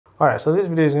Alright, so this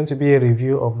video is going to be a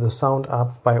review of the Sound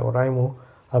app by Oraimo.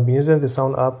 I've been using the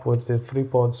Sound app with the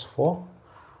FreePods 4.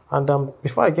 And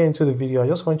before I get into the video, I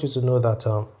just want you to know that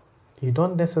you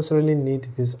don't necessarily need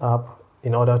this app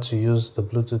in order to use the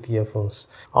Bluetooth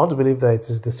earphones. I want to believe that it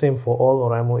is the same for all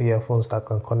Oraimo earphones that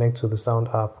can connect to the Sound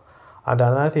app. And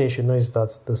another thing you should know is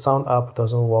that the Sound app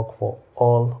doesn't work for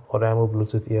all Oraimo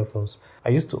Bluetooth earphones. I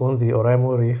used to own the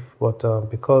Oraimo Reef, but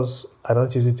because I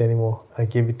don't use it anymore, I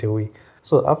gave it away.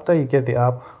 So after you get the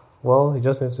app, well, you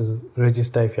just need to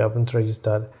register if you haven't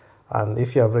registered. And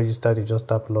if you have registered, you just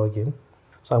tap login.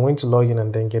 So I'm going to log in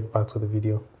and then get back to the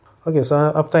video. Okay,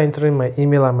 so after entering my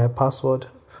email and my password,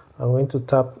 I'm going to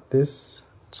tap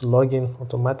this to log in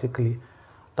automatically.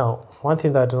 Now, one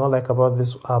thing that I do not like about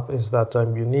this app is that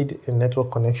you need a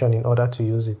network connection in order to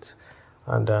use it.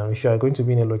 And if you are going to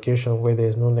be in a location where there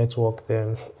is no network,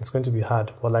 then it's going to be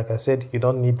hard. But like I said, you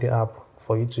don't need the app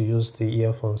for you to use the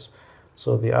earphones.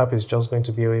 So the app is just going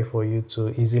to be a way for you to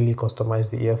easily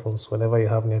customize the earphones whenever you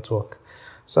have network.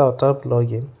 So I'll tap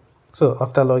login. So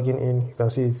after logging in, you can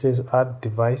see it says add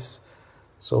device.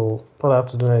 So all I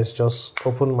have to do now is just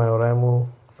open my Oraimo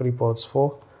FreePods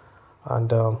 4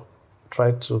 and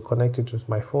try to connect it with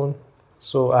my phone.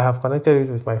 So I have connected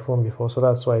it with my phone before, so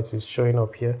that's why it is showing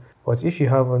up here. But if you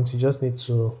haven't, you just need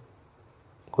to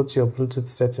go to your Bluetooth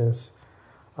settings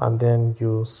and then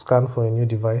you scan for a new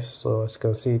device. So as you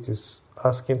can see, it is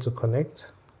asking to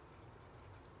connect.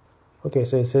 Okay,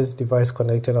 so it says device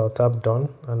connected. I'll tap done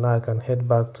and now I can head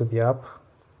back to the app.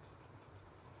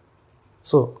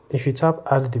 So if you tap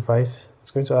add device,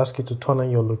 it's going to ask you to turn on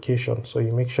your location. So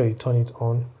you make sure you turn it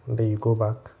on and then you go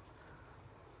back.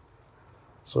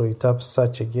 So you tap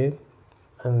search again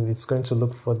and it's going to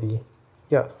look for the,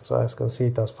 so as you can see,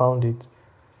 it has found it.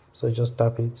 So just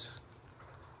tap it.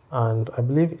 And I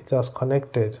believe it has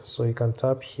connected, so you can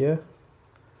tap here.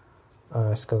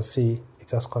 As you can see,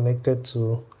 it has connected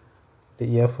to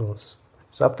the earphones.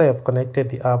 So after you have connected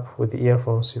the app with the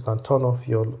earphones, you can turn off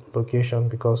your location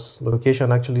because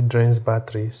location actually drains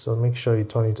battery. So make sure you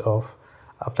turn it off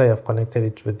after you have connected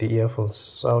it with the earphones.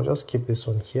 So I'll just keep this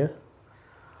one here.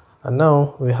 And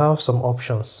now we have some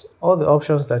options. All the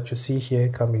options that you see here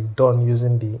can be done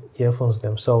using the earphones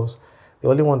themselves. The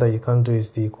only one that you can't do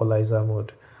is the equalizer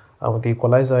mode. And with the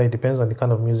equalizer, it depends on the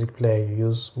kind of music player you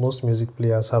use. Most music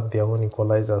players have their own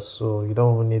equalizers, so you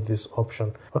don't even need this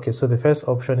option. Okay, so the first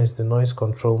option is the noise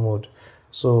control mode.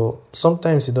 So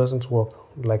sometimes it doesn't work.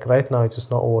 Like right now, it is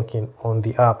not working on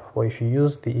the app. But if you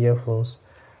use the earphones,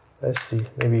 let's see,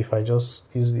 maybe if I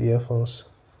just use the earphones.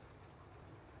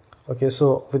 Okay,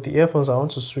 so with the earphones, I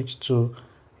want to switch to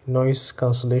noise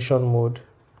cancellation mode.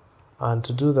 And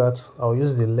to do that, I'll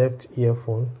use the left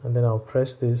earphone and then I'll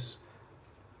press this.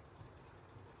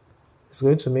 It's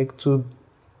going to make two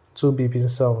beeping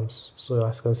sounds. So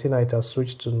as you can see now, it has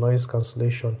switched to noise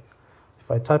cancellation. If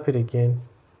I tap it again,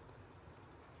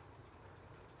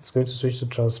 it's going to switch to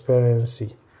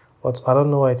transparency. But I don't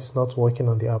know why it is not working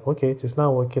on the app. Okay, it is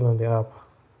now working on the app.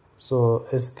 So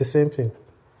it's the same thing.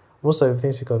 Most of the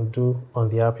things you can do on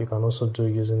the app, you can also do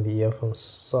using the earphones.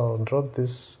 So I'll drop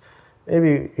this.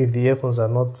 Maybe if the earphones are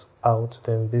not out,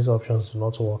 then these options do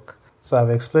not work. So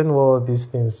I've explained what these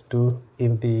things do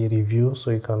in the review, so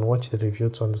you can watch the review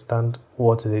to understand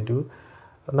what they do.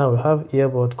 Now we have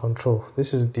earbud control.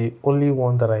 This is the only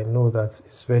one that I know that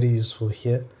is very useful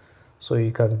here. So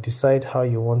you can decide how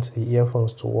you want the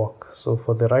earphones to work. So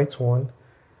for the right one,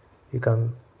 you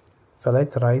can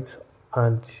select right,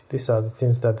 and these are the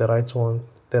things that the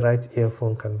right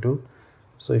earphone can do.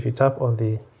 So if you tap on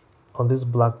this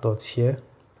black dot here,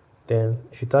 then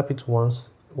if you tap it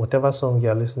once, whatever song you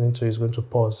are listening to is going to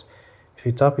pause. If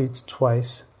you tap it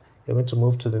twice, you're going to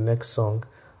move to the next song.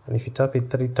 And if you tap it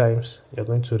 3 times, you're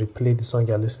going to replay the song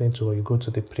you're listening to, or you go to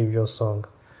the previous song.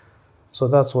 So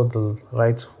that's what the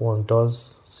right one does.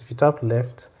 So if you tap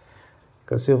left, you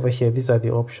can see over here, these are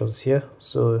the options here.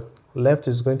 So left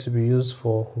is going to be used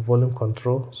for volume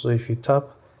control. So if you tap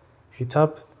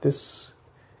this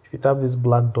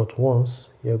black dot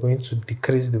once, you're going to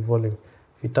decrease the volume.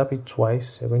 If you tap it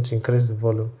twice, you're going to increase the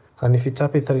volume. And if you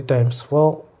tap it 3 times,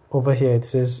 well, over here it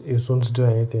says it won't do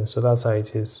anything. So that's how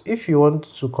it is. If you want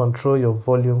to control your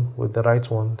volume with the right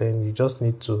one, then you just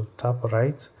need to tap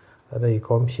right, and then you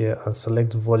come here and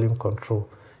select volume control.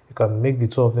 You can make the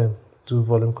two of them do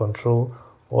volume control,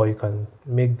 or you can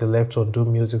make the left one do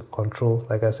music control.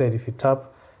 Like I said, if you tap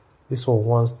this one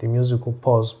once, the music will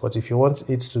pause. But if you want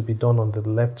it to be done on the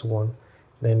left one,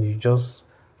 then you just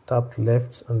tap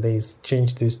left and then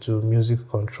change this to music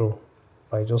control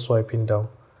by just swiping down.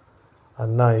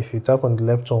 And now if you tap on the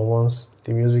left one once,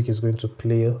 the music is going to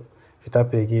play If you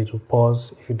tap it again, it will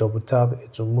pause. If you double tap,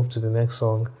 it will move to the next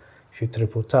song. If you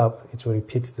triple tap, it will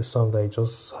repeat the song that you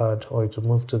just heard, or it will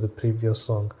move to the previous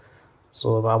song.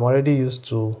 So I'm already used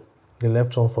to the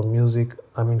left one for music,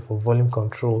 for volume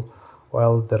control,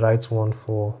 while the right one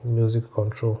for music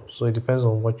control. So it depends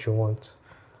on what you want.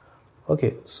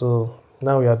 Okay, so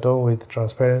now we are done with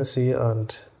transparency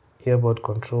and earbud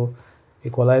control.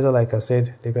 Equalizer, like I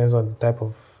said, depends on the type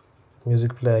of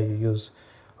music player you use.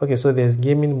 Okay, so there's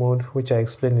gaming mode, which I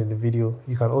explained in the video.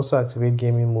 You can also activate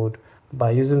gaming mode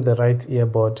by using the right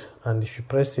earbud, and if you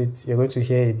press it, you're going to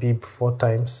hear a beep 4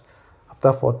 times.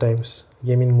 After 4 times,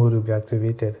 gaming mode will be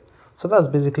activated. So that's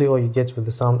basically all you get with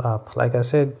the Sound app. Like I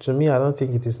said, to me, I don't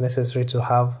think it is necessary to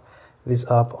have this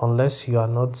app unless you are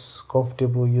not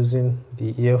comfortable using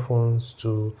the earphones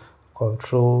to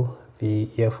control the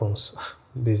earphones,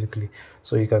 basically.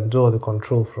 So you can do all the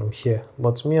control from here.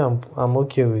 But me, I'm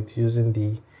okay with using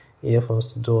the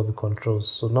earphones to do all the controls.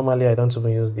 So normally I don't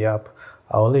even use the app.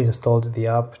 I only installed the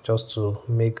app just to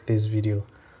make this video.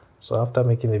 So after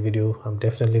making the video, I'm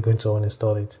definitely going to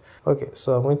uninstall it. Okay,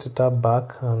 so I'm going to tap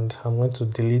back and I'm going to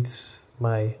delete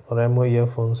my Oraimo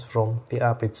earphones from the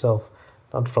app itself,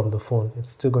 not from the phone. It's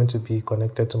still going to be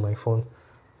connected to my phone,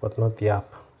 but not the app.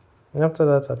 And after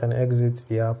that, I can exit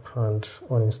the app and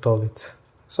uninstall it.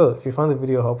 So if you found the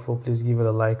video helpful, please give it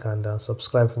a like and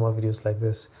subscribe for more videos like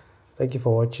this. Thank you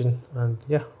for watching, and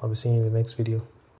yeah, I'll be seeing you in the next video.